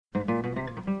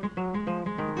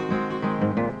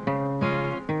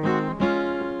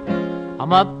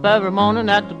I'm up every morning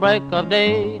at the break of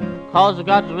day, 'cause I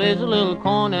got to raise a little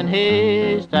corn and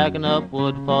hay, stacking up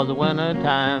wood for the winter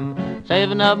time,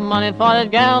 saving up money for that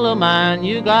gal of mine.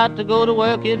 You got to go to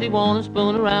work if you want to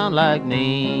spoon around like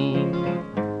me.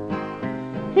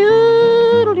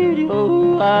 Yodelay-hee,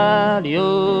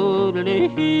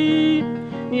 yodelay-hee,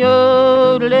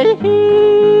 yodelay-hee,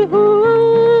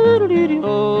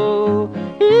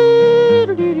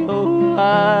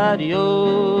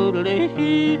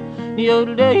 yodelay-hee,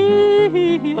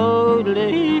 yodelay-hee,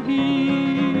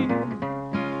 yodelay-hee.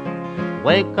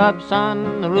 Wake up,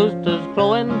 son, the rooster's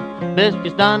crowing,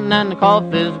 biscuits done and the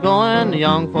coffee's going. The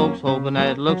young folks hoping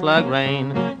that it looks like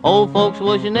rain, old folks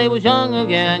wishing they was young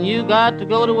again. You got to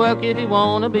go to work if you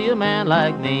want to be a man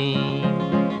like me.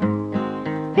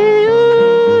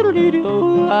 Yodelay-hee,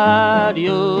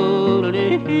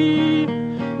 yodelay-hee,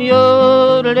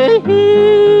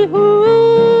 yodelay-hee,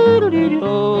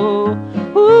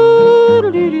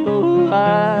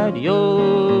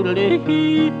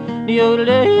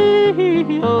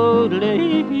 yodelay-hee,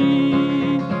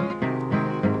 yodelay-hee.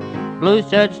 Blue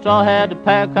shirt, straw hat, the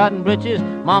pair of cotton breeches,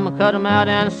 mama cut 'em out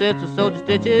and sits and sewed the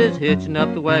stitches, hitching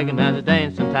up the wagon as a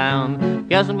dance in town.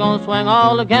 Guess I'm gonna swing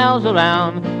all the gals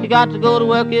around. You got to go to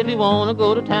work if you wanna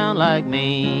go to town like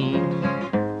me.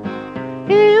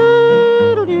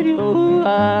 Yodelay-hee,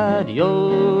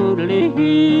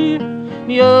 yodelay-hee,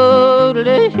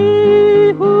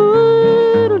 yodelay-hee,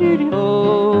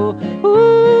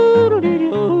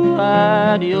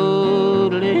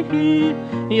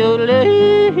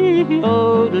 yodelay-hee,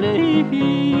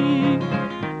 yodelay-hee.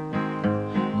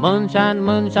 Moonshine,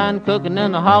 moonshine, cooking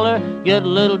in the holler, get a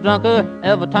little drunker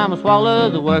every time I swallow.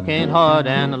 The work ain't hard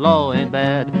and the law ain't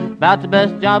bad, about the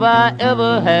best job I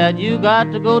ever had. You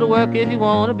got to go to work if you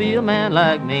want to be a man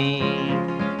like me.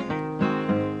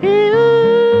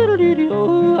 Yodelay-hee,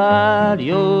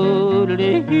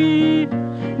 yodelay-hee,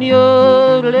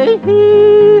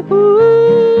 yodelay-hee,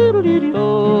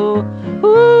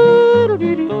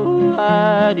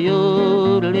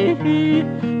 yodelay-hee,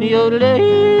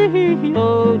 yodelay-hee,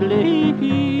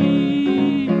 yodelay-hee.